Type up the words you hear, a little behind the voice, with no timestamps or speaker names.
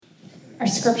Our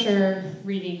scripture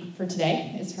reading for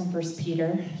today is from 1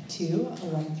 Peter 2,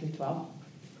 11 through 12.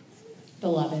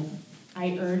 Beloved,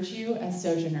 I urge you as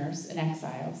sojourners and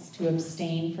exiles to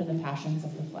abstain from the passions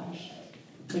of the flesh,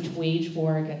 which wage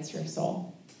war against your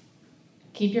soul.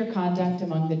 Keep your conduct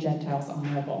among the Gentiles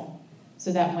honorable,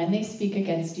 so that when they speak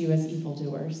against you as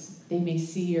evildoers, they may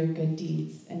see your good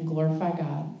deeds and glorify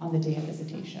God on the day of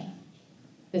visitation.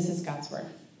 This is God's word.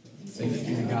 Thanks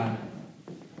be to God.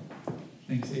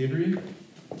 Thanks, Avery.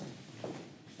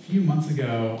 A few months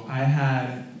ago, I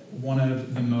had one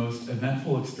of the most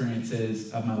eventful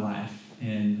experiences of my life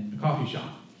in a coffee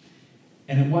shop.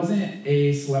 And it wasn't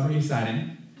a celebrity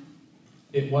sighting.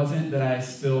 It wasn't that I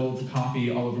spilled coffee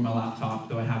all over my laptop,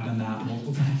 though I have done that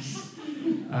multiple times.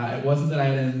 It wasn't that I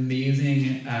had an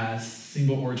amazing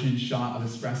single origin shot of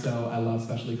espresso. I love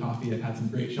specialty coffee. I've had some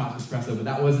great shots of espresso, but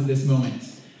that wasn't this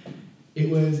moment. It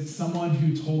was someone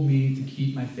who told me to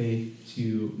keep my faith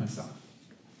to myself.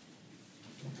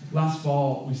 Last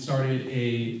fall, we started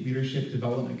a leadership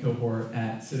development cohort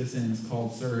at Citizens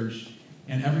called Surge,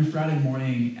 and every Friday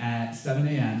morning at 7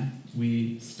 a.m.,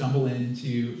 we stumble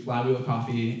into Flywheel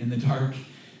Coffee in the dark,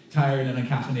 tired and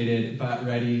uncaffeinated, but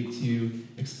ready to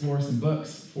explore some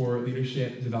books for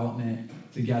leadership development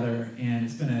together, and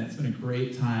it's been a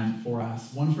great time for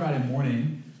us. One Friday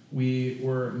morning, we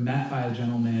were met by a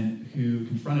gentleman who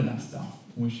confronted us, though,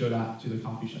 when we showed up to the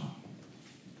coffee shop.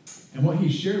 And what he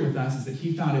shared with us is that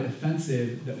he found it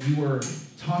offensive that we were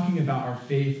talking about our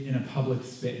faith in a public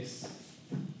space.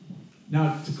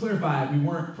 Now, to clarify, we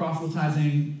weren't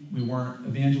proselytizing, we weren't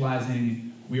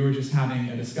evangelizing, we were just having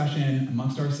a discussion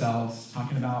amongst ourselves,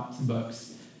 talking about some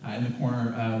books in the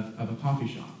corner of a coffee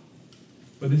shop.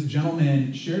 But this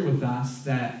gentleman shared with us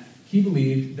that he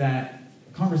believed that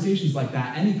conversations like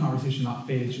that, any conversation about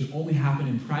faith, should only happen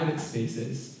in private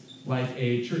spaces, like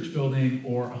a church building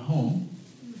or a home,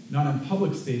 not in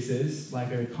public spaces,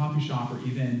 like a coffee shop or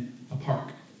even a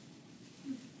park.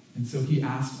 And so he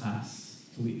asked us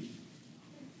to leave.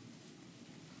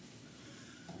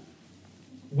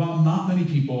 While not many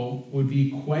people would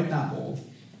be quite that bold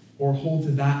or hold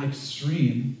to that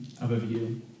extreme of a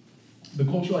view, the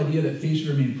cultural idea that faith should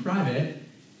remain private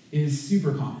is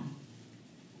super common.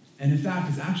 And in fact,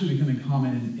 it's actually becoming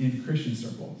common in Christian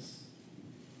circles.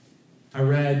 I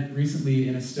read recently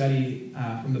in a study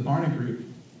from the Barna Group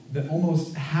that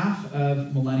almost half of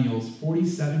millennials,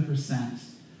 47%,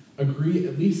 agree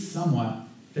at least somewhat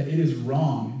that it is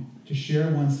wrong to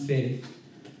share one's faith,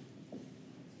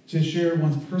 to share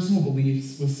one's personal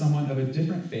beliefs with someone of a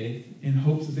different faith in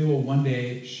hopes that they will one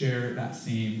day share that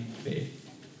same faith.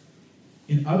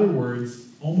 In other words,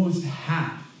 almost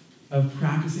half of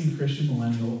practicing Christian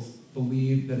millennials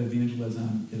believe that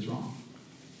evangelism is wrong.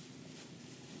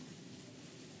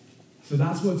 So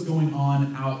that's what's going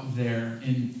on out there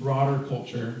in broader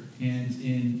culture and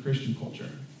in Christian culture.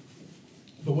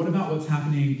 But what about what's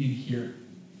happening in here,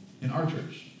 in our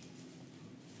church?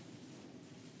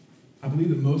 I believe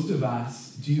that most of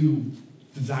us do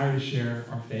desire to share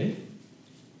our faith,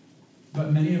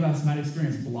 but many of us might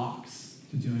experience blocks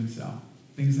to doing so,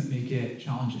 things that make it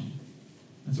challenging.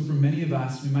 And so for many of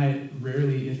us, we might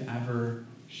rarely, if ever,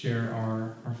 share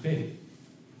our faith.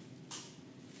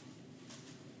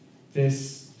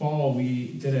 This last fall,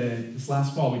 we did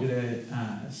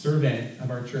a survey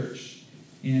of our church,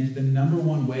 and the number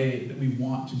one way that we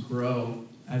want to grow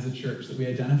as a church that we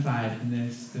identified in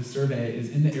this survey is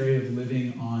in the area of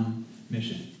living on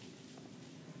mission.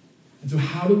 And so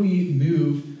how do we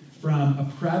move from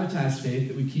a privatized faith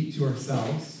that we keep to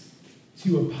ourselves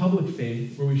to a public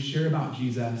faith where we share about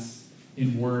Jesus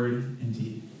in word and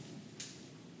deed?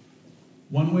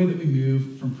 One way that we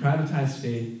move from privatized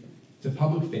faith to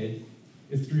public faith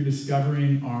is through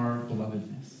discovering our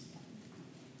belovedness.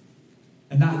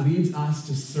 And that leads us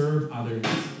to serve others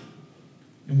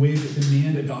in ways that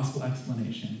demand a gospel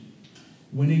explanation,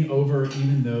 winning over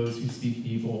even those who speak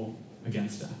evil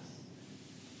against us.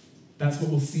 That's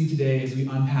what we'll see today as we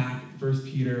unpack 1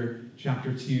 Peter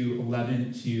chapter 2,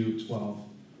 11 to 12.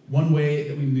 One way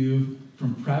that we move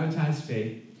from privatized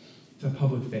faith to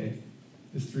public faith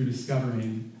is through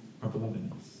discovering our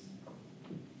belovedness.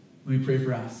 Let me pray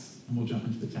for us, and we'll jump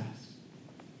into the text.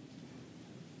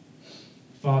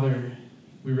 Father,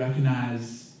 we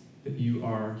recognize that you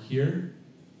are here,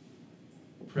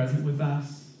 present with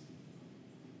us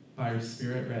by your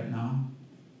Spirit right now.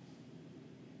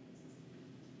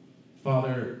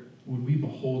 Father, would we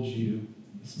behold you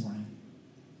this morning?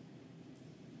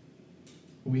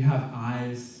 Would we have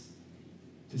eyes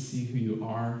to see who you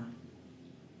are,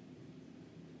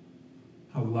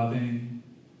 how loving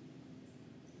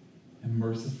and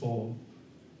merciful,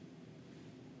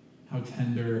 how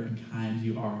tender and kind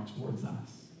you are towards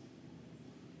us.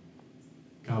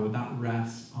 God, would that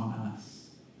rest on us?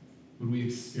 Would we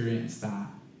experience that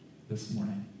this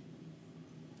morning?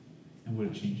 And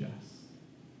would it change us?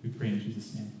 We pray in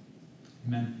Jesus' name.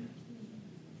 Amen.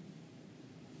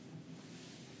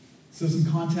 So some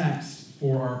context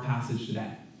for our passage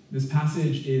today. This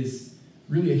passage is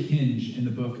really a hinge in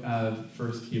the book of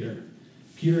 1 Peter.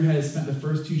 Peter has spent the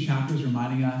first 2 chapters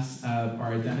reminding us of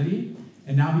our identity,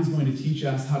 and now he's going to teach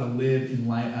us how to live in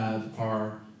light of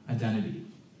our identity.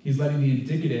 He's letting the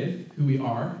indicative, who we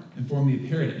are, inform the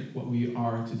imperative, what we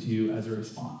are to do as a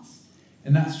response.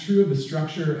 And that's true of the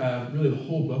structure of really the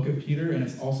whole book of Peter, and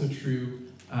it's also true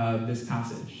of this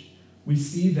passage. We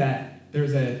see that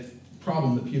there's a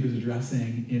problem that Peter's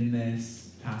addressing in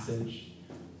this passage.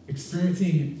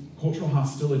 Experiencing cultural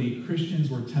hostility, Christians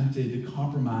were tempted to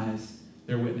compromise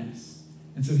their witness.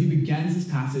 And so he begins this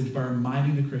passage by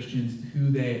reminding the Christians who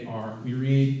they are. We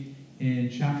read in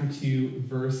chapter 2,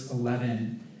 verse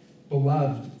 11,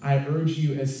 "Beloved, I urge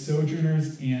you as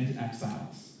sojourners and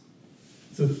exiles."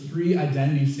 So 3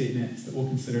 identity statements that we'll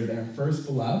consider there. First,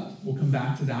 beloved. We'll come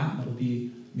back to that. That'll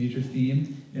be a major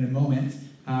theme in a moment.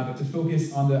 But to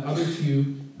focus on the other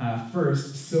 2,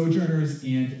 first, sojourners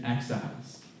and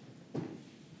exiles.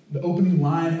 The opening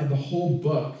line of the whole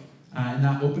book, in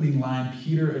that opening line,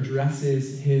 Peter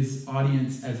addresses his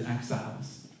audience as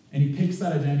exiles. And he picks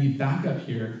that identity back up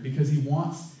here because he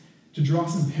wants to draw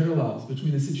some parallels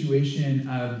between the situation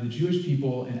of the Jewish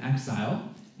people in exile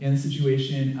and the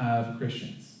situation of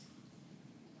Christians.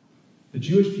 The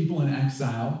Jewish people in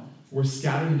exile were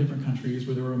scattered in different countries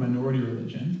where they were a minority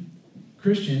religion.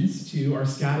 Christians, too, are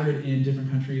scattered in different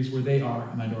countries where they are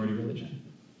a minority religion.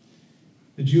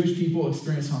 The Jewish people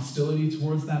experienced hostility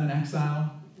towards them in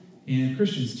exile, and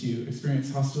Christians, too,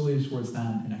 experienced hostility towards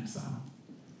them in exile.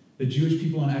 The Jewish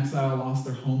people in exile lost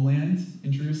their homeland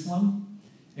in Jerusalem,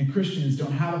 and Christians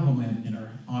don't have a homeland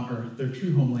on earth. Their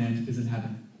true homeland is in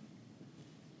heaven.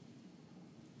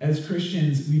 As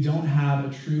Christians, we don't have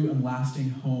a true and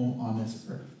lasting home on this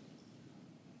earth.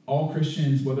 All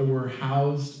Christians, whether we're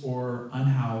housed or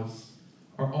unhoused,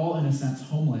 are all, in a sense,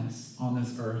 homeless on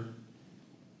this earth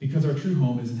because our true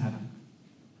home is in heaven.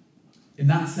 In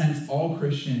that sense, all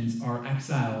Christians are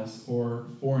exiles or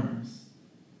foreigners.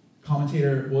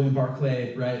 Commentator William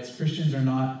Barclay writes, "Christians are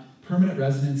not permanent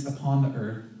residents upon the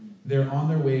earth. They're on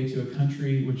their way to a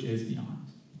country which is beyond."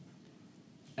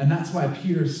 And that's why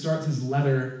Peter starts his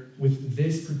letter with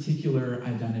this particular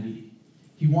identity.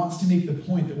 He wants to make the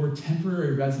point that we're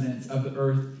temporary residents of the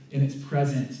earth in its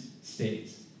present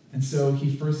state. And so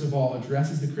he first of all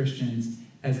addresses the Christians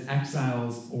as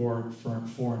exiles or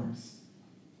foreigners.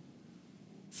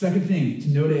 Second thing to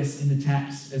notice in the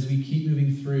text as we keep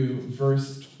moving through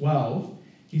verse 12,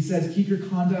 he says, "Keep your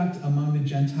conduct among the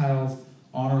Gentiles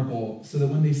honorable, so that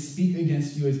when they speak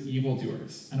against you as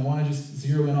evildoers," and I want to just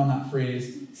zero in on that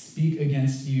phrase, "speak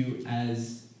against you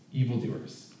as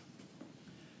evildoers."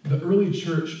 The early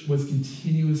church was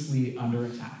continuously under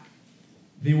attack.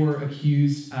 They were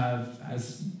accused of,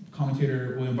 as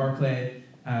commentator William Barclay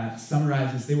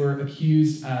summarizes, they were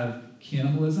accused of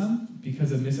cannibalism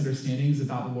because of misunderstandings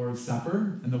about the Lord's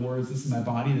Supper and the words, "This is my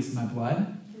body, this is my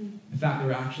blood." In fact, they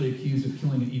were actually accused of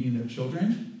killing and eating their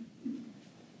children.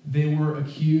 They were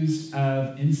accused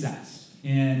of incest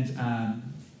and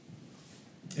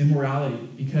immorality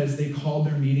because they called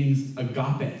their meetings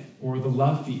agape, or the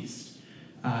love feast.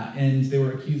 And they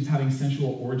were accused of having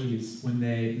sensual orgies when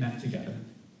they met together.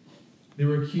 They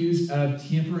were accused of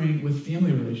tampering with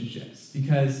family relationships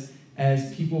because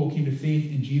as people came to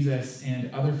faith in Jesus and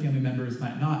other family members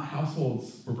might not,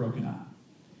 households were broken up.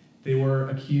 They were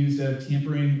accused of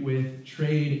tampering with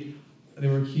trade. They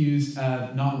were accused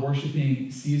of not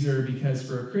worshiping Caesar because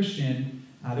for a Christian,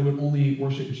 they would only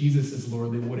worship Jesus as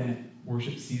Lord. They wouldn't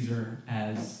worship Caesar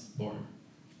as Lord.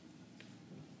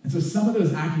 And so some of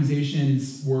those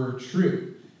accusations were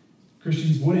true.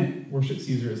 Christians wouldn't worship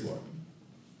Caesar as Lord.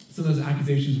 Some of those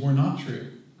accusations were not true.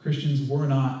 Christians were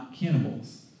not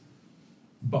cannibals.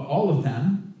 But all of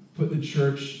them put the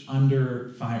church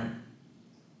under fire.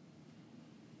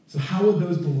 So how would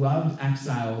those beloved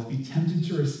exiles be tempted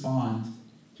to respond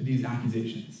to these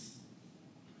accusations?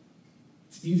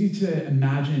 It's easy to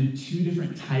imagine 2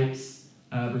 different types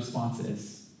of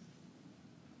responses: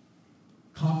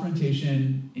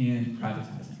 confrontation and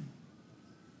privatizing.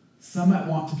 Some might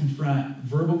want to confront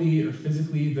verbally or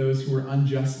physically those who are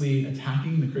unjustly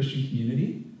attacking the Christian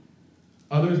community.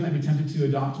 Others might be tempted to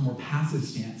adopt a more passive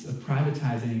stance of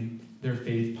privatizing their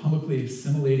faith, publicly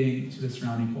assimilating to the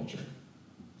surrounding culture.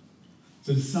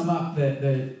 So to sum up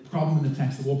the problem in the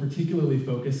text that we'll particularly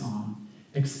focus on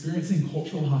experiencing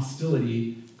cultural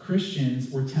hostility, Christians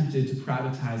were tempted to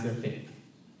privatize their faith.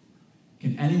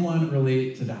 Can anyone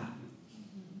relate to that?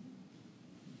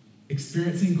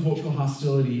 Experiencing cultural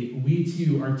hostility, we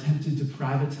too are tempted to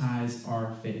privatize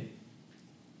our faith.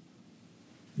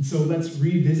 And so let's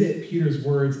revisit Peter's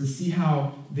words and see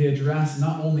how they address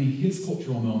not only his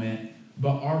cultural moment,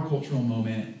 but our cultural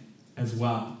moment as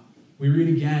well. We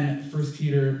read again 1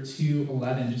 Peter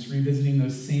 2:11, just revisiting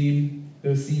those same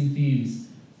themes.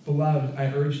 Beloved, I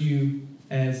urge you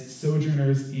as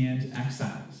sojourners and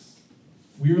exiles.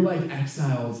 We are like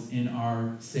exiles in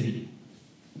our city.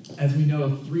 As we know,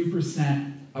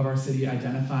 3% of our city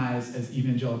identifies as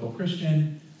evangelical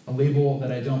Christian, a label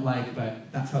that I don't like,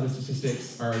 but that's how the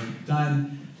statistics are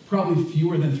done. Probably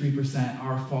fewer than 3%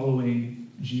 are following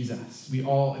Jesus. We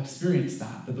all experience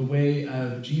that the way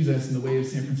of Jesus and the way of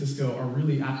San Francisco are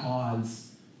really at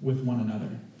odds with one another.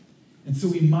 And so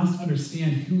we must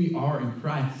understand who we are in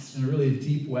Christ in a really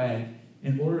deep way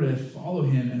in order to follow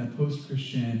him in a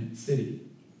post-Christian city.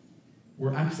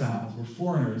 We're exiles, we're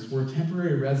foreigners, we're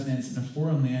temporary residents in a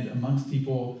foreign land amongst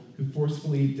people who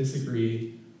forcefully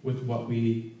disagree with what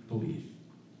we believe.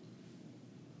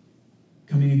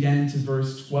 Coming again to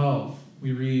verse 12,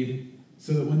 we read,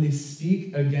 so that when they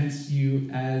speak against you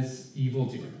as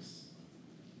evildoers.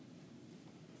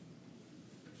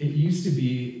 It used to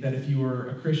be that if you were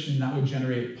a Christian, that would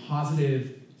generate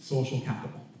positive social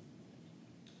capital.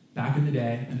 Back in the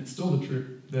day, and it's still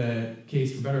the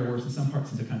case for better or worse in some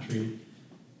parts of the country,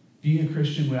 being a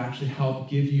Christian would actually help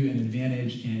give you an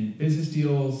advantage in business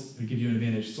deals. It would give you an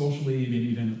advantage socially, maybe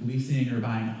even leasing or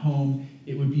buying a home.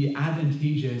 It would be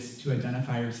advantageous to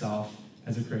identify yourself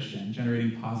as a Christian,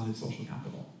 generating positive social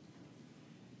capital.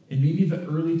 In maybe the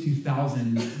early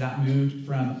 2000s, that moved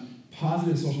from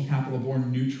positive social capital,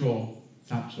 born neutral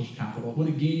social capital. It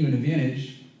wouldn't gain you an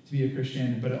advantage to be a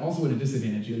Christian, but it also wouldn't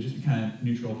disadvantage you. It would just be kind of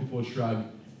neutral. People would shrug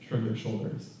their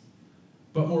shoulders.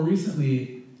 But more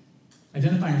recently,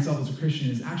 identifying yourself as a Christian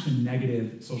is actually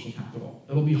negative social capital.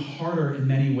 It'll be harder in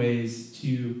many ways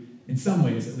to, in some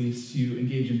ways at least, to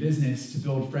engage in business, to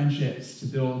build friendships, to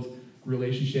build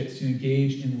relationships, to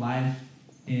engage in life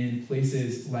in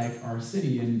places like our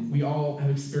city. And we all have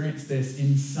experienced this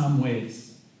in some ways.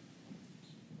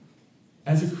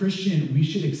 As a Christian, we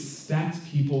should expect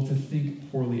people to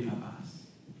think poorly of us.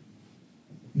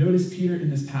 Notice Peter in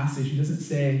this passage, he doesn't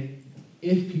say,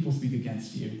 if people speak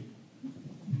against you,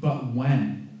 but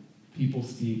when people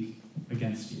speak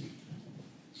against you.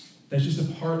 That's just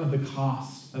a part of the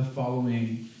cost of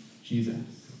following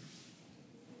Jesus.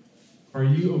 Are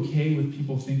you okay with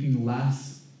people thinking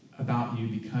less about you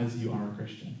because you are a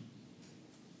Christian?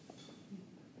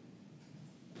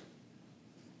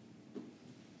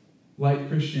 Like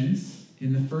Christians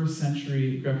in the first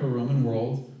century Greco-Roman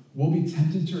world, we'll be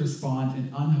tempted to respond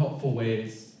in unhelpful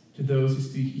ways to those who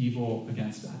speak evil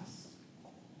against us.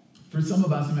 For some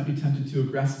of us, we might be tempted to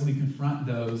aggressively confront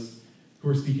those who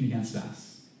are speaking against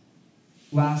us.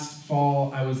 Last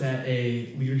fall, I was at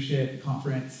a leadership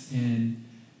conference in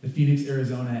the Phoenix,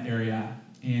 Arizona area,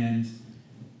 and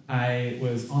I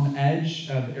was on the edge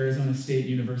of the Arizona State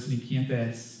University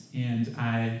campus, and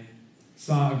I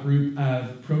saw a group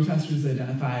of protesters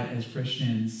identified as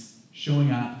Christians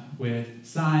showing up with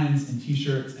signs and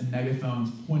t-shirts and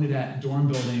megaphones pointed at dorm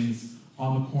buildings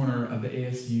on the corner of the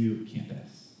ASU campus.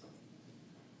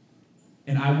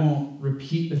 And I won't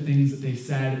repeat the things that they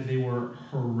said. They were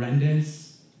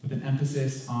horrendous, with an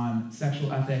emphasis on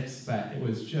sexual ethics, but it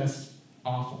was just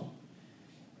awful.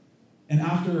 And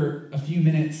after a few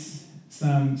minutes,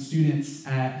 some students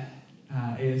at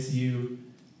ASU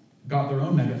got their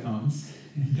own megaphones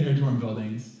in their dorm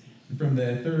buildings, and from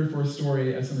the third or fourth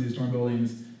story of some of these dorm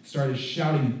buildings, started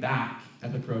shouting back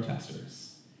at the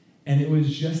protesters. And it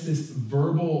was just this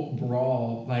verbal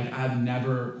brawl like I've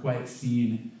never quite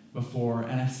seen before.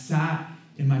 And I sat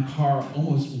in my car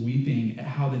almost weeping at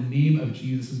how the name of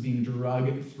Jesus was being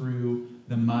dragged through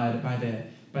the mud by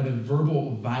the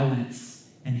verbal violence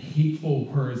and hateful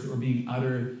words that were being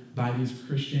uttered by these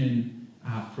Christian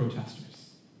protesters.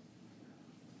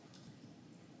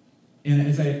 And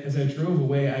as I drove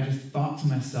away, I just thought to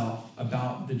myself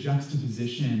about the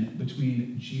juxtaposition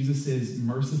between Jesus'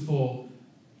 merciful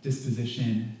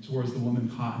disposition towards the woman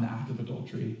caught in the act of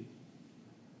adultery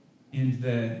and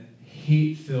the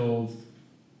hate-filled,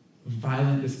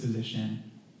 violent disposition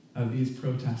of these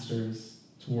protesters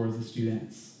towards the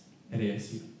students at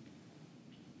ASU.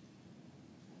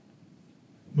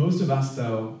 Most of us,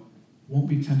 though, won't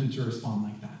be tempted to respond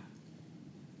like that.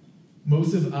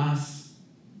 Most of us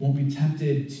won't be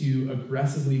tempted to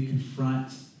aggressively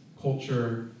confront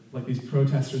culture like these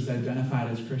protesters identified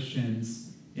as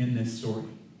Christians in this story.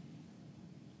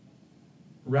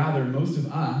 Rather, most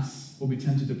of us will be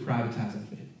tempted to privatize our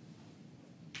faith.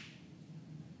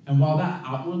 And while that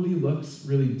outwardly looks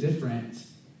really different,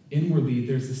 inwardly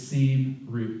there's the same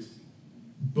root.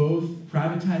 Both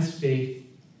privatized faith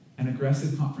and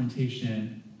aggressive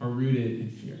confrontation are rooted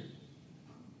in fear.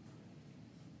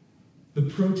 The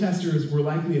protesters were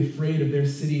likely afraid of their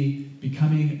city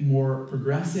becoming more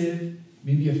progressive,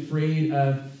 maybe afraid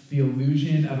of the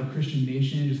illusion of a Christian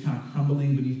nation just kind of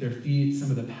crumbling beneath their feet, some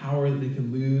of the power that they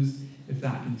could lose if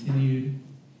that continued.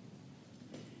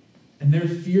 And their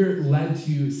fear led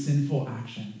to sinful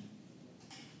action.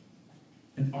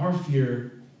 And our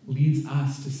fear leads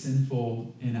us to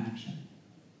sinful inaction.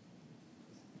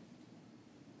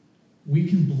 We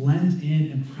can blend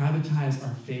in and privatize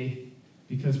our faith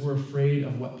because we're afraid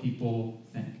of what people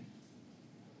think.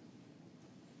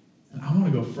 And I want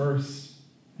to go first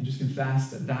and just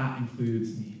confess that that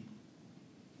includes me.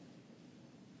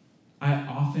 I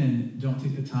often don't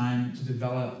take the time to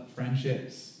develop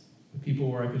friendships with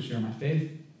people where I could share my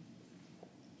faith.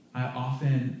 I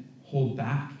often hold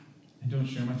back and don't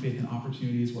share my faith in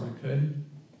opportunities where I could.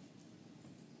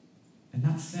 And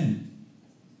that's sin.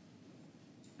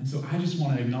 And so I just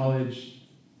want to acknowledge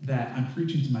that I'm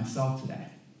preaching to myself today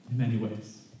in many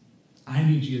ways. I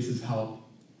need Jesus' help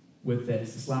with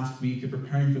this. This last week of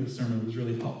preparing for the sermon was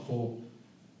really helpful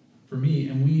for me,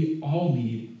 and we all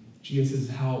need Jesus'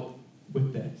 help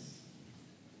with this.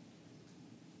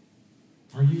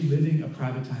 Are you living a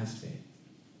privatized faith?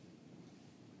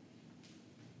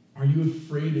 Are you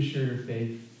afraid to share your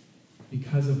faith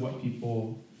because of what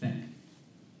people think?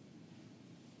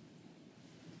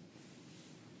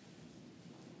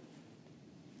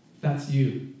 If that's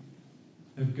you,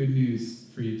 I have good news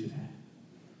for you today.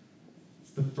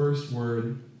 It's the first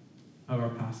word of our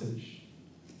passage,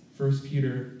 1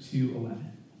 Peter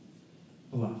 2:11.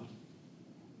 Beloved.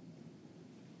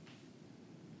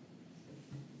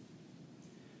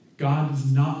 God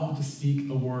does not want to speak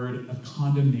a word of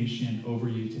condemnation over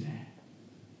you today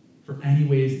for any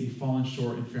ways that you've fallen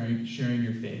short in sharing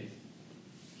your faith.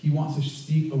 He wants to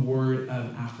speak a word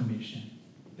of affirmation,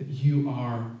 that you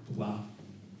are beloved.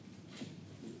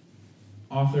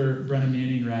 Author Brennan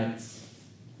Manning writes,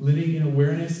 living in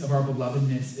awareness of our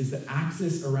belovedness is the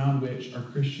axis around which our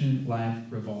Christian life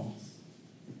revolves.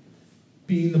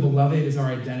 Being the beloved is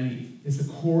our identity, is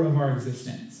the core of our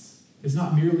existence. It's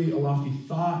not merely a lofty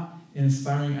thought, an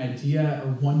inspiring idea,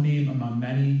 or one name among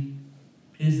many.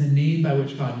 It is the name by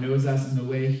which God knows us and the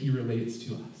way he relates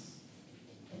to us.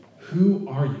 Who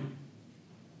are you?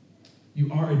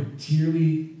 You are a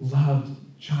dearly loved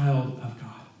child of God.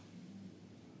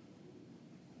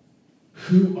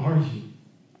 Who are you?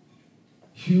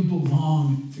 You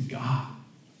belong to God.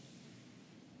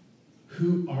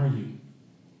 Who are you?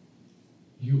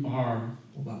 You are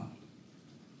beloved.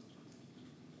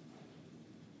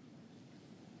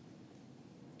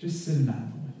 Just sit in that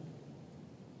moment.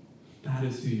 That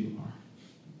is who you are.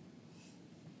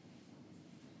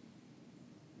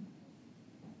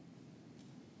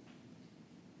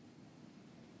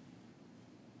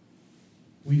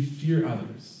 We fear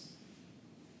others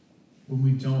when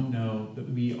we don't know that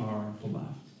we are beloved.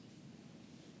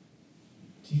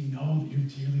 Do you know that you're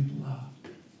dearly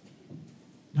beloved?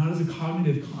 Not as a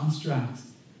cognitive construct,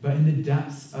 but in the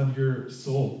depths of your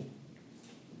soul.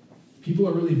 People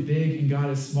are really big and God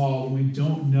is small when we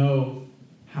don't know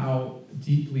how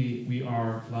deeply we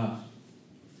are loved.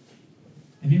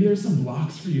 And maybe there's some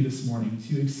blocks for you this morning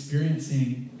to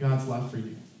experiencing God's love for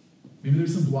you. Maybe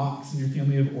there's some blocks in your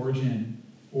family of origin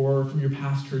or from your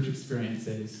past church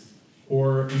experiences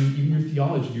or in even your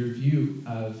theology, your view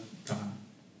of God.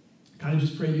 God, I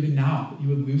just pray even now that you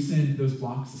would loosen those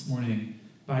blocks this morning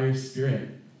by your Spirit.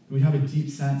 That we'd have a deep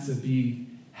sense of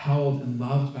being held and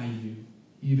loved by you,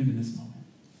 even in this moment.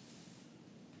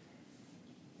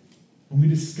 When we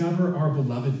discover our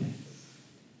belovedness,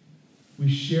 we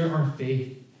share our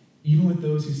faith even with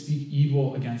those who speak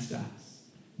evil against us.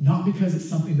 Not because it's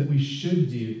something that we should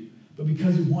do, but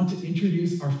because we want to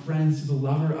introduce our friends to the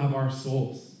lover of our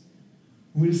souls.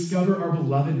 When we discover our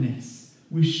belovedness,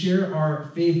 we share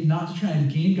our faith not to try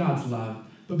and gain God's love,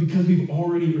 but because we've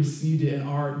already received it and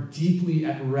are deeply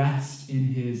at rest in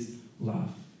his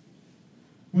love.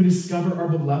 When we discover our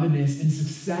belovedness in a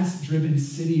success-driven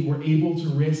city, we're able to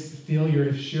risk failure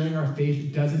if sharing our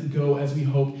faith doesn't go as we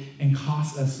hope and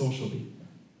costs us socially.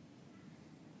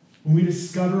 When we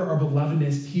discover our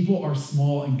belovedness, people are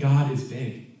small and God is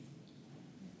big.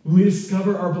 When we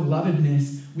discover our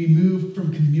belovedness, we move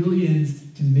from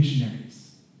chameleons to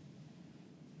missionaries.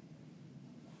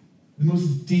 The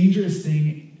most dangerous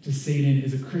thing to Satan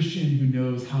is a Christian who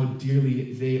knows how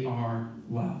dearly they are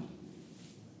loved.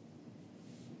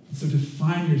 So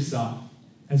define yourself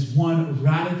as one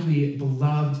radically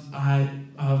beloved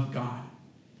of God.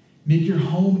 Make your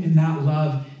home in that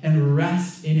love and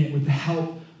rest in it with the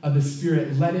help of the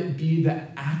Spirit. Let it be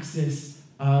the axis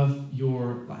of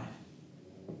your life.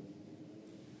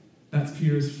 That's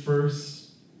Peter's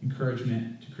first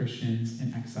encouragement to Christians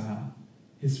in exile.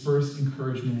 His first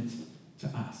encouragement to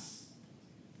us.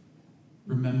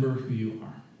 Remember who you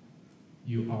are.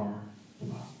 You are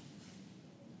beloved.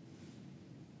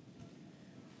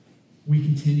 We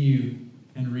continue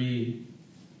and read,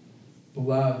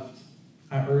 "Beloved,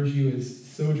 I urge you as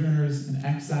sojourners and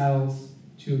exiles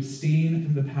to abstain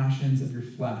from the passions of your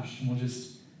flesh." And we'll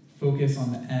just focus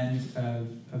on the end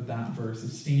of that verse.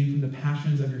 "Abstain from the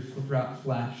passions of your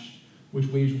flesh, which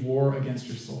wage war against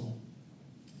your soul."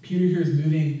 Peter here is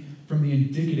moving from the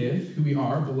indicative, who we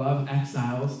are, beloved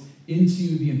exiles,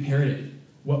 into the imperative,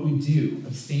 what we do.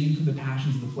 Abstain from the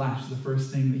passions of the flesh is the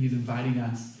first thing that he's inviting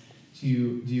us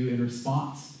to do in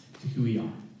response to who we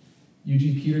are.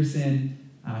 Eugene Peterson,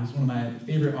 who's one of my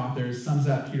favorite authors, sums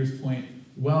up Peter's point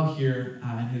well here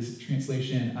in his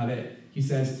translation of it. He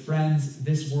says, "Friends,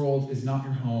 this world is not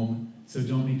your home, so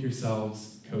don't make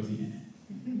yourselves cozy in it."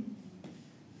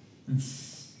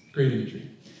 It's great imagery.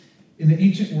 In the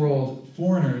ancient world,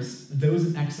 foreigners, those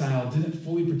in exile, didn't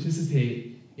fully participate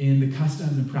in the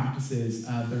customs and practices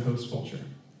of their host culture.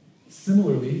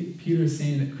 Similarly, Peter is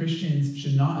saying that Christians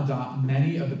should not adopt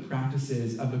many of the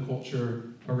practices of the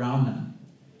culture around them.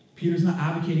 Peter's not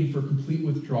advocating for complete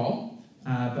withdrawal,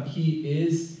 but he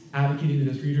is advocating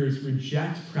that his readers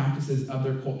reject practices of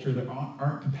their culture that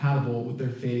aren't compatible with their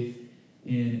faith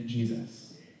in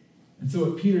Jesus. And so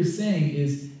what Peter's saying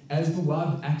is, as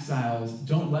beloved exiles,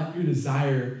 don't let your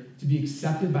desire to be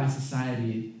accepted by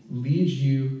society lead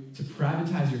you to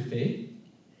privatize your faith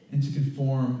and to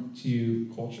conform to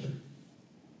culture.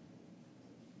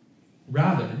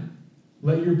 Rather,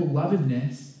 let your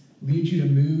belovedness lead you to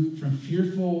move from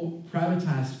fearful,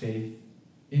 privatized faith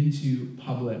into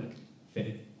public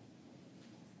faith.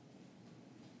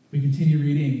 We continue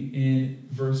reading in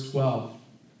verse 12.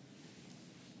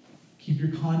 "Keep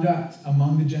your conduct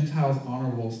among the Gentiles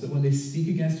honorable, so that when they speak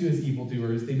against you as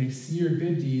evildoers, they may see your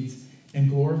good deeds and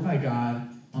glorify God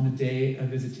on the day of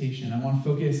visitation." I want to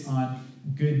focus on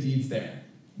good deeds there.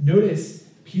 Notice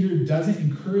Peter doesn't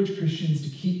encourage Christians to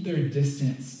keep their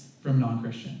distance from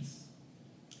non-Christians.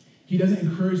 He doesn't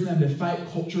encourage them to fight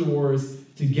culture wars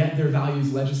to get their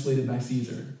values legislated by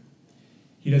Caesar.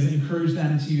 He doesn't encourage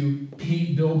them to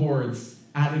paint billboards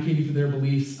advocating for their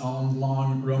beliefs on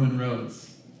long Roman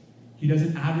roads. He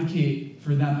doesn't advocate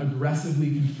for them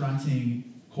aggressively confronting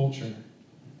culture,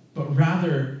 but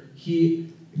rather he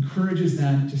encourages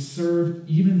them to serve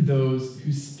even those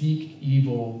who speak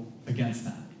evil against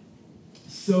them,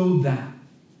 so that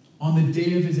on the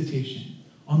day of visitation,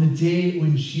 on the day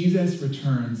when Jesus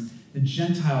returns, the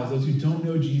Gentiles, those who don't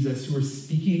know Jesus, who are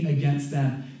speaking against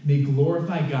them, may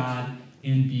glorify God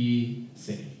and be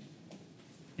saved.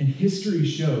 And history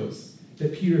shows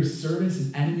that Peter's service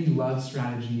and enemy love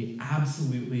strategy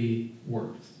absolutely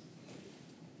worked.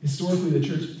 Historically, the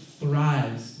church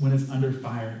thrives when it's under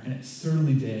fire, and it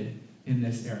certainly did in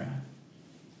this era.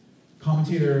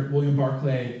 Commentator William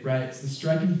Barclay writes, "The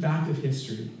striking fact of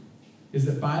history is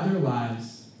that by their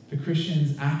lives, the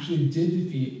Christians actually did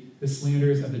defeat the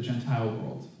slanders of the Gentile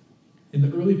world. In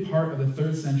the early part of the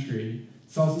 3rd century,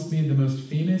 Celsus made the most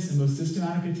famous and most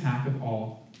systematic attack of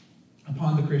all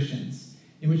upon the Christians,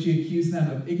 in which he accused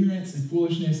them of ignorance and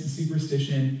foolishness and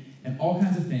superstition and all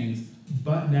kinds of things,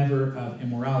 but never of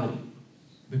immorality.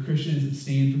 The Christians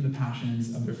abstained from the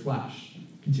passions of their flesh."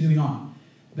 Continuing on,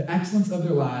 "The excellence of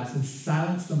their lives has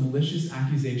silenced the malicious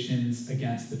accusations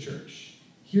against the church.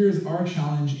 Here is our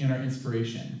challenge and our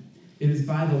inspiration. It is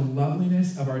by the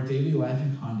loveliness of our daily life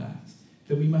and conduct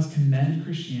that we must commend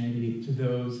Christianity to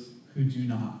those who do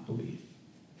not believe."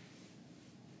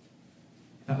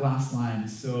 That last line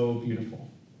is so beautiful.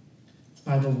 It's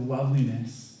by the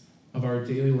loveliness of our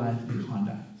daily life and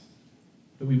conduct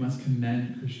that we must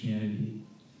commend Christianity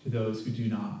to those who do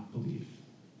not believe.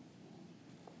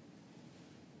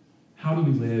 How do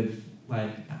we live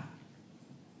like that?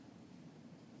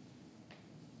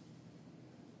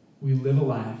 We live a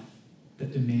life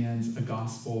that demands a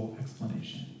gospel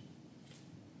explanation.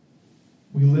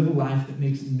 We live a life that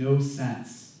makes no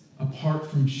sense apart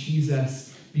from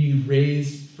Jesus being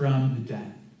raised from the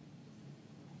dead.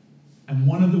 And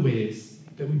one of the ways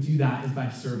that we do that is by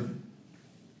serving.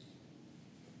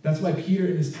 That's why Peter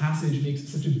in this passage makes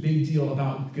such a big deal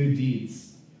about good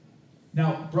deeds.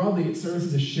 Now, broadly, service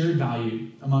is a shared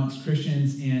value amongst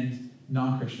Christians and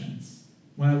non-Christians.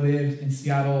 When I lived in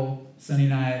Seattle, Sunny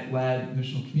and I led a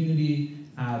missional community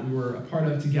we were a part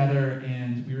of together,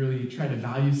 and we really tried to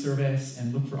value service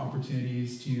and look for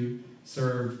opportunities to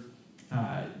serve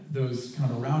those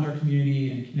kind of around our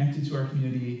community and connected to our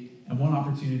community. And one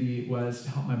opportunity was to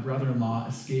help my brother-in-law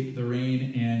escape the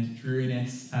rain and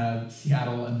dreariness of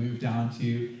Seattle and move down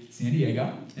to San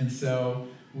Diego. And so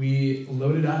we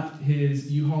loaded up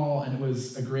his U-Haul, and it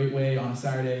was a great way on a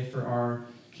Saturday for our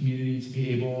community to be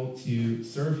able to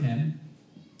serve him.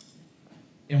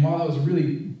 And while that was a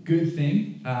really good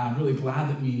thing, I'm really glad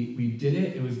that we did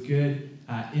it. It was good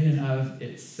in and of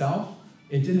itself.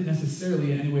 It didn't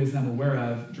necessarily, in any ways that I'm aware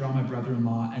of, draw my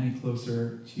brother-in-law any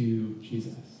closer to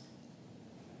Jesus.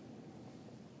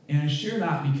 And I share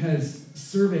that because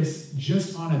service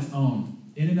just on its own,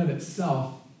 in and of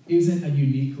itself, isn't a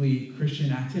uniquely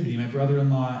Christian activity. My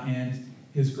brother-in-law and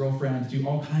his girlfriend do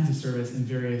all kinds of service in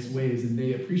various ways, and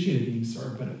they appreciated being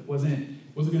served, but it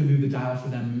wasn't going to move the dial for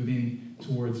them moving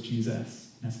towards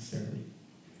Jesus necessarily.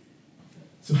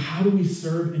 So how do we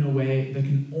serve in a way that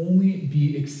can only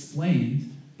be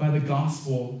explained by the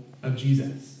gospel of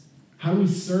Jesus? How do we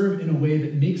serve in a way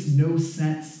that makes no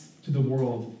sense to the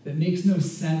world, that makes no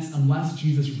sense unless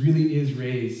Jesus really is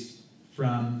raised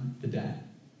from the dead?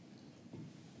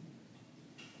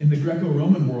 In the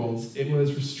Greco-Roman worlds, it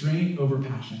was restraint over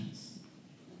passions.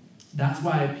 That's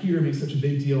why Peter makes such a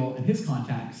big deal in his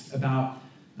context about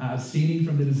abstaining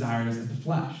from the desires of the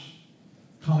flesh.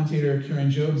 Commentator Kieran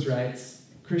Jobes writes,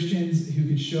 Christians who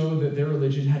could show that their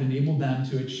religion had enabled them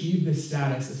to achieve this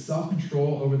status of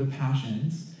self-control over the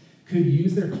passions could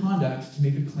use their conduct to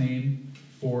make a claim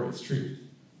for its truth.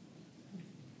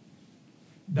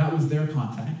 That was their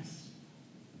context.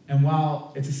 And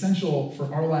while it's essential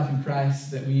for our life in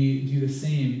Christ that we do the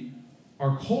same,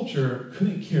 our culture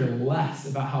couldn't care less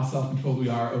about how self-controlled we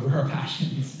are over our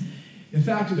passions. In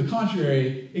fact, to the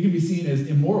contrary, it can be seen as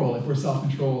immoral if we're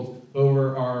self-controlled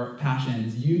over our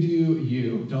passions. You do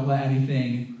you. Don't let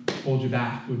anything hold you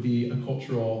back would be a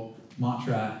cultural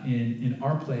mantra in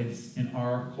our place, in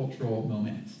our cultural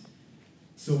moment.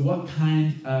 So what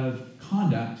kind of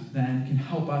conduct then can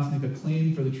help us make a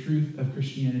claim for the truth of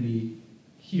Christianity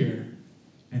here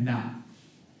and now?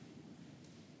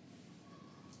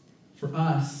 For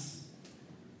us,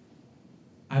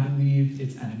 I believe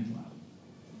it's enemy love.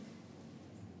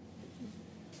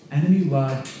 Enemy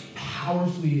love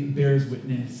powerfully bears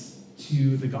witness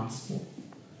to the gospel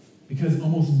because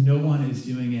almost no one is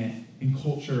doing it in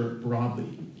culture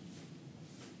broadly.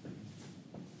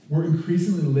 We're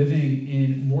increasingly living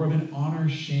in more of an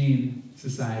honor-shame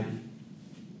society.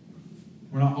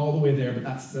 We're not all the way there, but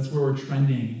that's where we're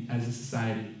trending as a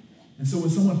society. And so when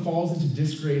someone falls into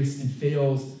disgrace and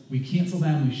fails, we cancel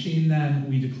them, we shame them,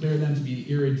 we declare them to be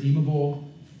irredeemable.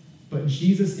 But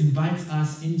Jesus invites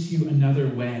us into another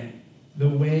way, the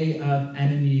way of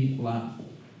enemy love.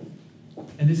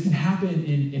 And this can happen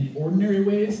in ordinary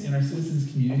ways in our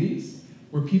citizens' communities,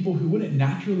 where people who wouldn't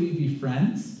naturally be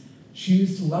friends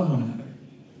choose to love one another.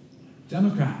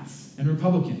 Democrats and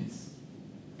Republicans,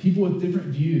 people with different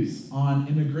views on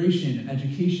immigration and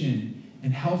education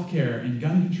and healthcare and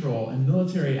gun control and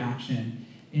military action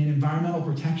and environmental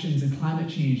protections and climate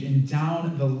change and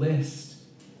down the list.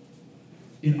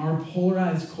 In our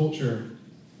polarized culture,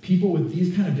 people with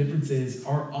these kind of differences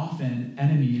are often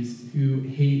enemies who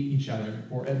hate each other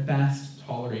or at best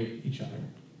tolerate each other.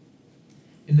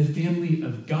 In the family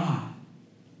of God,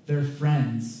 they're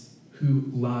friends who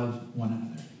love one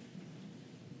another.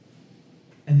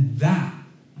 And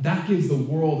that gives the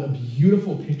world a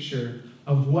beautiful picture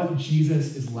of what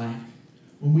Jesus is like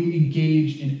when we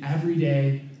engage in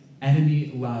everyday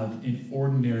enemy love in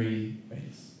ordinary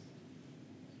ways.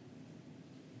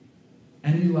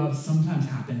 Enemy love sometimes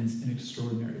happens in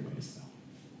extraordinary ways, though.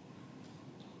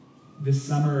 This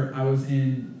summer, I was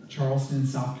in Charleston,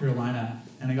 South Carolina,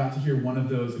 and I got to hear one of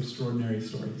those extraordinary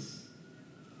stories.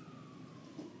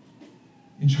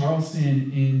 In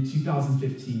Charleston in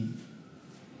 2015,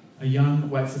 a young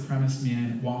white supremacist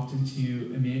man walked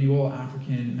into Emmanuel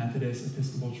African Methodist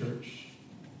Episcopal Church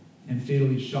and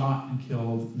fatally shot and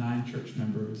killed 9 church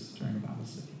members during a Bible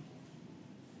study.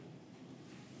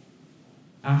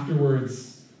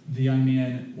 Afterwards, the young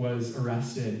man was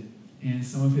arrested, and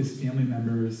some of his family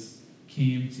members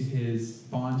came to his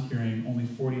bond hearing only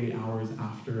 48 hours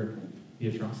after the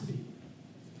atrocity.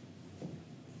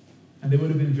 And they would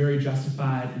have been very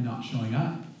justified in not showing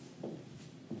up.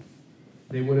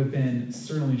 They would have been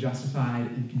certainly justified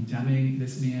in condemning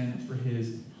this man for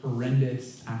his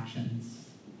horrendous actions.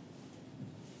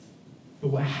 But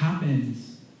what happened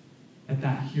at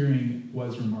that hearing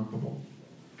was remarkable.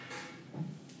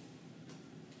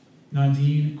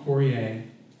 Nadine Courier,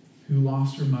 who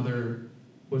lost her mother,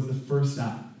 was the first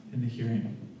up in the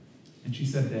hearing. And she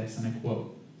said this, and I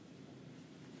quote,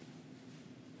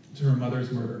 to her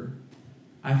mother's murderer,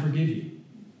 "I forgive you.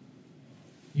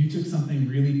 You took something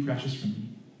really precious from me.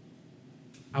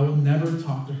 I will never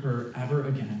talk to her ever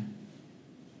again.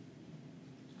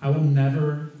 I will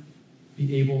never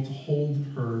be able to hold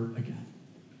her again.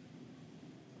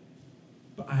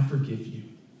 But I forgive you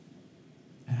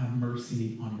and have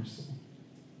mercy on your soul."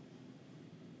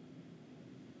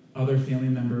 Other family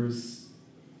members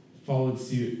followed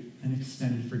suit and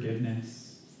extended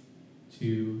forgiveness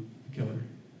to the killer.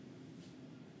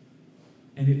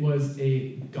 And it was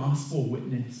a gospel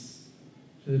witness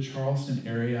to the Charleston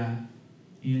area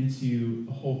and to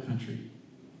the whole country.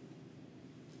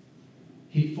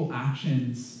 Hateful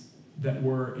actions that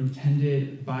were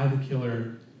intended by the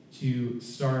killer to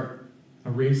start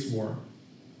a race war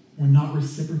were not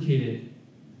reciprocated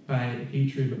by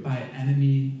hatred, but by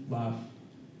enemy love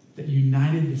that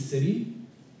united the city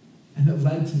and that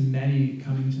led to many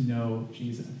coming to know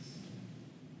Jesus.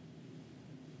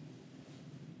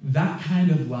 That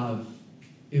kind of love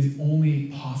is only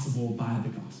possible by the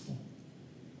gospel.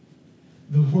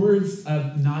 The words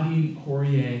of Nadine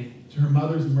Courier to her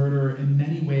mother's murderer in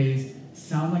many ways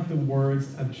sound like the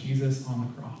words of Jesus on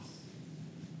the cross,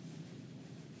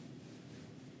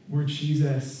 where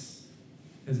Jesus,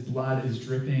 his blood is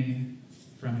dripping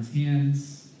from his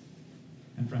hands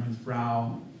and from his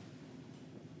brow,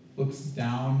 looks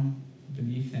down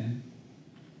beneath him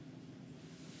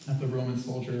at the Roman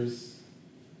soldiers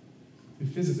who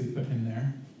physically put him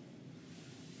there.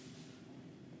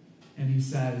 And he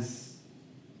says,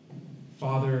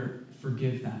 "Father,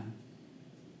 forgive them,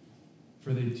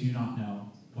 for they do not know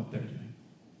what they're doing."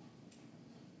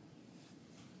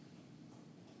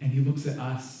 And he looks at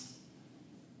us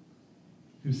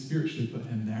who spiritually put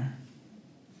him there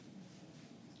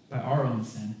by our own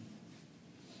sin.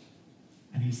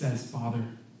 And he says, "Father,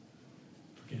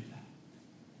 forgive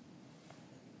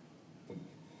them."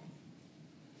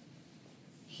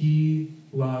 He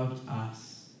loved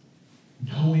us,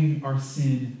 knowing our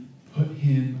sin put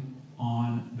him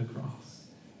on the cross.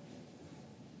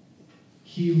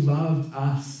 He loved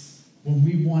us when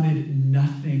we wanted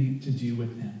nothing to do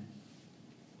with him.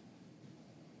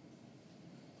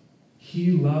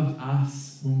 He loved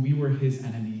us when we were his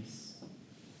enemies.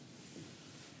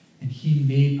 And he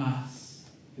made us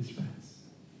his friends.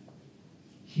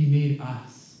 He made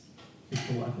us his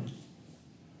beloved.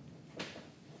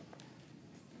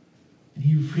 And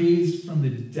he raised from the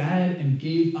dead and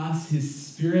gave us his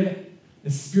Spirit, a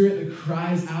Spirit that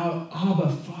cries out,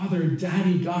 "Abba, Father,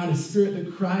 Daddy, God," a Spirit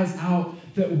that cries out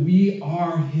that we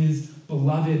are his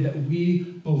beloved, that we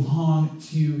belong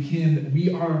to him, that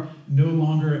we are no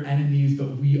longer enemies,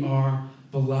 but we are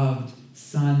beloved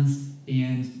sons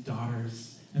and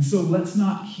daughters. And so let's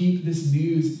not keep this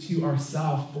news to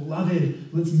ourselves.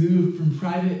 Beloved, let's move from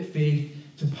private faith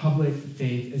to public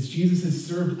faith. As Jesus has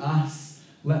served us,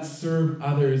 let's serve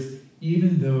others,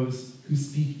 even those who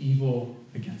speak evil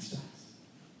against us.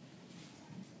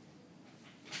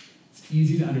 It's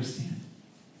easy to understand,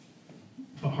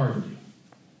 but hard to do.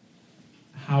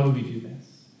 How do we do this?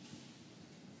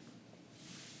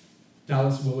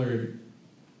 Dallas Willard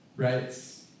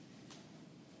writes,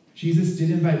 "Jesus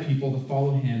did invite people to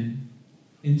follow him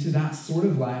into that sort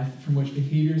of life from which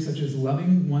behaviors such as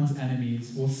loving one's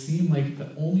enemies will seem like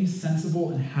the only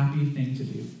sensible and happy thing to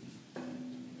do.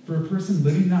 For a person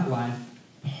living that life,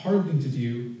 the hard thing to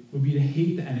do would be to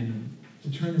hate the enemy,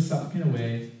 to turn the supplicant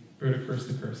away, or to curse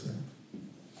the cursor.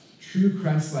 True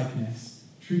Christ-likeness,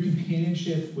 true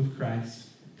companionship with Christ,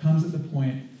 comes at the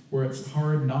point where it's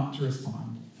hard not to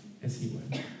respond as he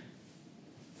would."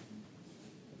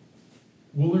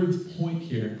 Willard's point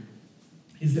here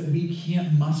is that we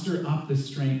can't muster up the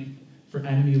strength for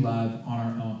enemy love on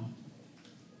our own.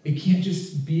 It can't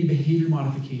just be behavior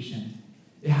modification.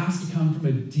 It has to come from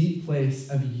a deep place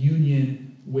of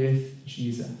union with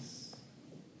Jesus.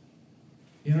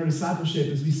 In our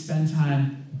discipleship, as we spend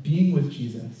time being with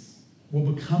Jesus,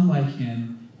 we'll become like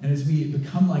him, and as we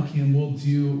become like him, we'll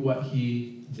do what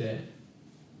he did.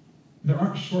 There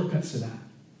aren't shortcuts to that.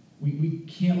 We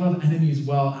can't love enemies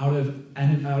well out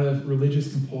of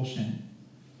religious compulsion,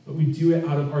 but we do it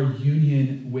out of our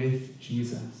union with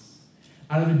Jesus,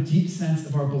 out of a deep sense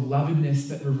of our belovedness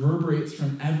that reverberates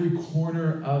from every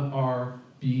corner of our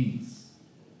beings.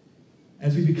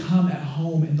 As we become at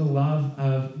home in the love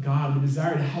of God, we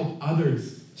desire to help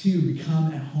others to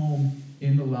become at home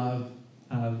in the love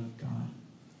of God.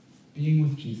 Being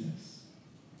with Jesus,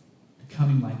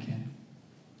 becoming like him,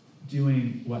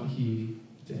 doing what he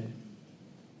did.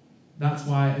 That's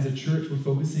why, as a church, we're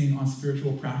focusing on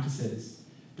spiritual practices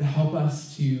that help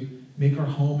us to make our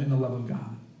home in the love of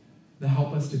God, that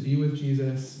help us to be with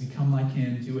Jesus, become like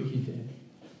him, do what he did.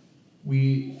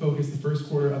 We focused the first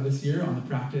quarter of this year on the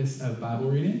practice of Bible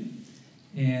reading,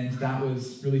 and that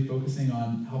was really focusing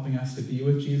on helping us to be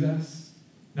with Jesus.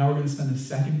 Now we're going to spend the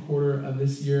second quarter of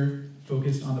this year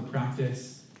focused on the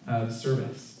practice of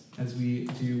service as we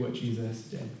do what Jesus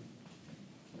did.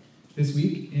 This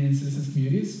week in Citizens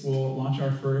Communities, we'll launch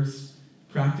our first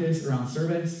practice around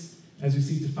service as we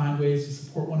seek to find ways to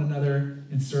support one another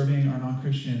in serving our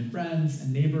non-Christian friends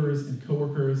and neighbors and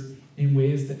coworkers in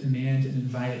ways that demand and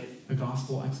invite a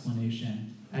gospel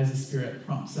explanation as the Spirit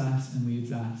prompts us and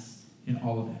leads us in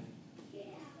all of it.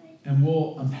 And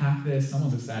we'll unpack this.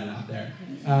 Someone's excited out there.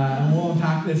 And we'll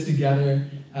unpack this together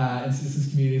in Citizens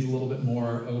Communities a little bit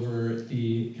more over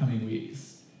the coming weeks.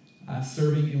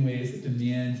 Serving in ways that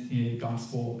demand a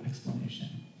gospel explanation.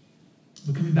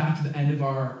 But coming back to the end of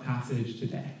our passage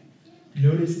today,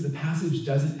 notice that the passage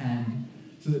doesn't end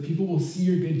so that people will see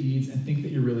your good deeds and think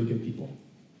that you're really good people.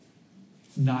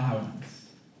 It's not how it ends.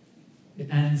 It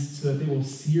ends so that they will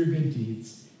see your good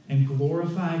deeds and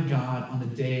glorify God on the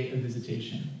day of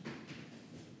visitation.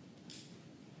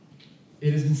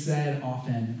 It has been said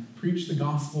often, preach the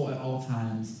gospel at all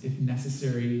times. If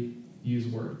necessary, use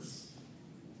words.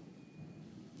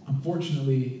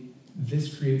 Unfortunately,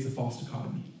 this creates a false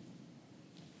dichotomy.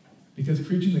 Because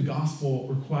preaching the gospel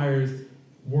requires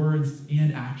words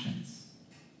and actions.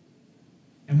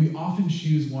 And we often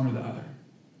choose one or the other.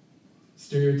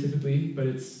 Stereotypically, but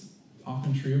it's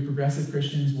often true, progressive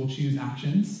Christians will choose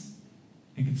actions,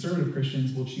 and conservative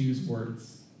Christians will choose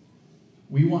words.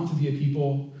 We want to be a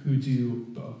people who do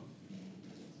both.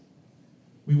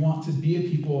 We want to be a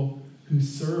people who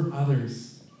serve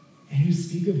others and who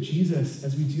speak of Jesus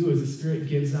as we do, as the Spirit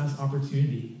gives us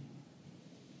opportunity.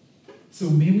 So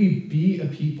may we be a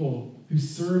people who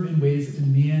serve in ways that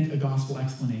demand a gospel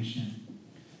explanation.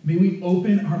 May we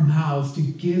open our mouths to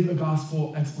give a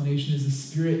gospel explanation as the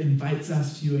Spirit invites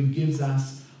us to and gives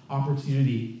us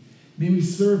opportunity. May we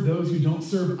serve those who don't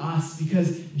serve us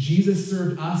because Jesus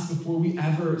served us before we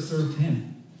ever served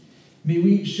him. May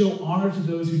we show honor to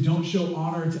those who don't show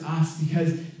honor to us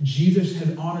because Jesus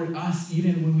has honored us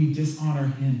even when we dishonor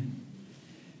him.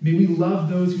 May we love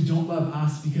those who don't love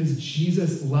us because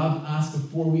Jesus loved us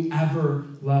before we ever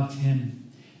loved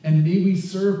him. And may we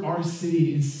serve our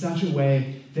city in such a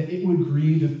way that it would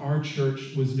grieve if our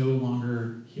church was no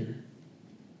longer here.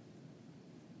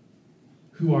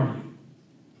 Who are you?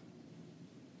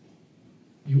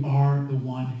 You are the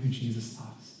one who Jesus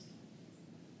loves.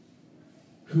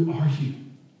 Who are you?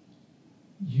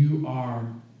 You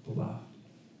are beloved.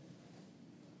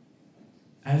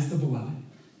 As the beloved,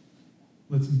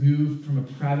 let's move from a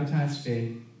privatized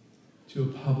faith to a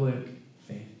public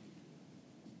faith,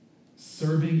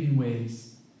 serving in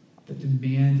ways that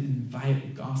demand and invite a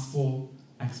gospel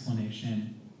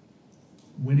explanation,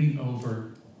 winning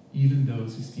over even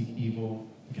those who speak evil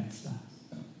against us.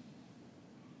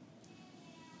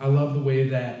 I love the way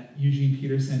that Eugene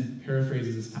Peterson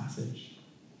paraphrases this passage.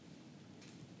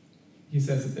 He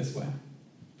says it this way: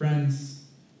 friends,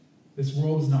 this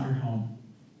world is not your home,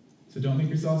 so don't make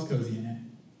yourselves cozy in it.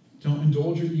 Don't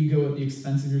indulge your ego at the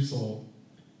expense of your soul.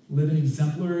 Live an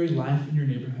exemplary life in your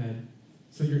neighborhood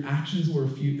so your actions will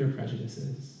refute their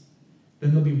prejudices.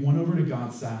 Then they'll be won over to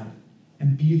God's side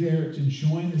and be there to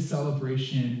join the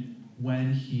celebration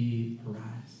when he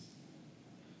arrives.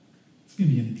 It's going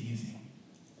to be amazing.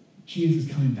 Jesus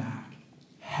is coming back.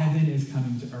 Heaven is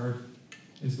coming to earth.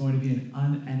 It's going to be an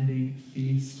unending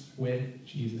feast with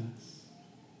Jesus.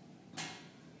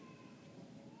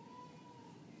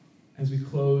 As we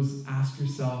close, ask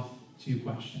yourself 2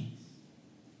 questions.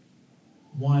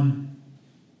 1,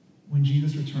 when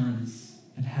Jesus returns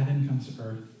and heaven comes to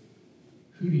earth,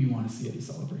 who do you want to see at the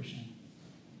celebration?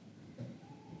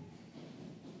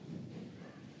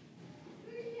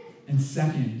 And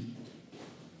second,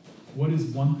 what is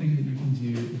one thing that you can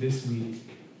do this week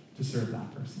to serve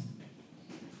that person?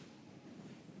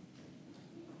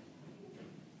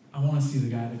 I want to see the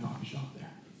guy at the coffee shop there.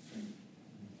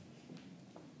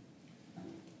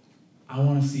 I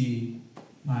want to see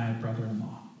my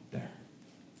brother-in-law there.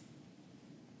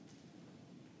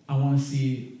 I want to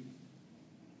see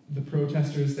the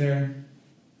protesters there,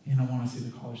 and I want to see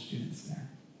the college students there.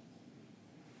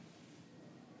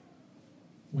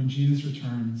 When Jesus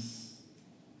returns,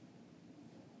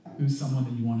 who's someone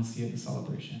that you want to see at the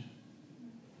celebration?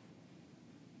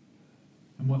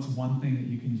 And what's one thing that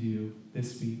you can do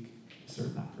this week to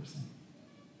serve that person?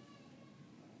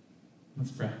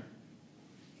 Let's pray.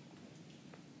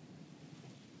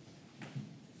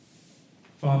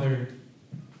 Father,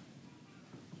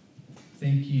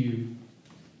 thank you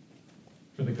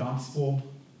for the gospel,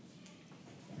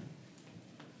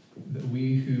 that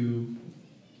we who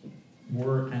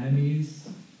were enemies,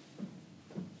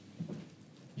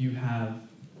 you have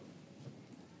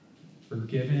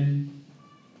forgiven,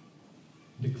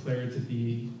 declared to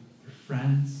be your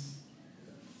friends,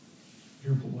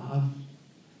 your beloved.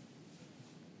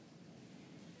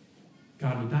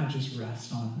 God, would that just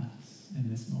rest on us in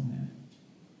this moment?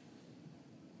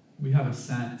 We have a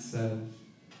sense of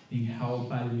being held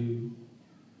by you,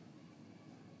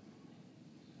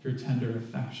 your tender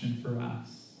affection for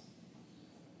us,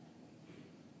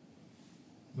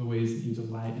 the ways that you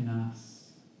delight in us.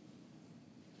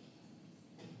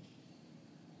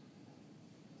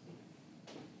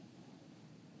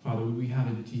 Father, we have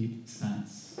a deep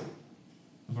sense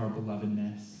of our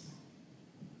belovedness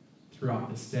throughout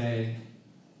this day,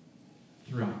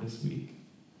 throughout this week.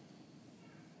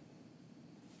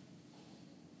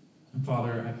 And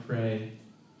Father, I pray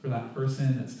for that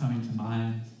person that's coming to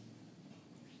mind.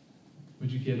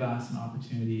 Would you give us an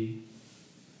opportunity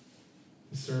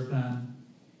to serve them?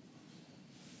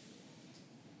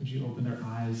 Would you open their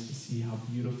eyes to see how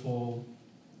beautiful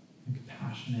and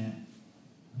compassionate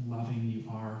and loving you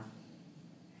are?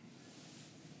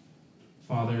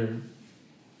 Father,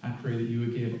 I pray that you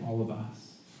would give all of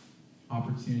us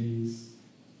opportunities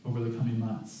over the coming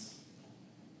months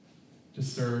to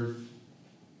serve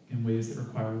in ways that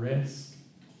require risk,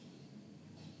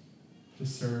 to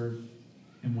serve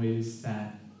in ways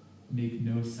that make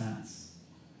no sense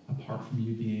apart from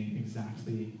you being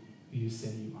exactly who you say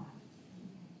you are.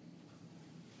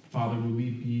 Father, would we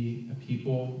be a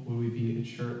people, would we be a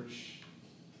church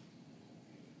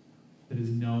that is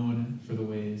known for the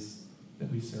ways that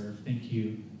we serve? Thank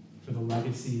you for the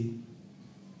legacy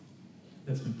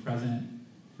that's been present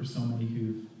for so many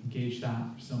who've engaged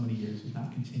that for so many years. Would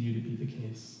that continue to be the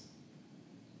case?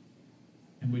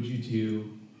 And would you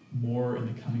do more in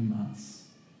the coming months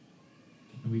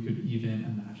than we could even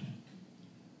imagine?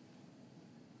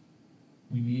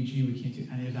 We need you. We can't do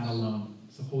any of that alone.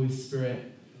 So Holy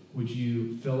Spirit, would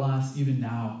you fill us even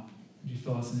now? Would you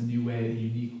fill us in a new way, a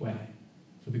unique way,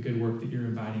 for the good work that you're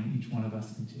inviting each one of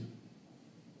us into?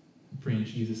 We pray in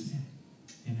Jesus' name.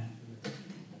 Amen.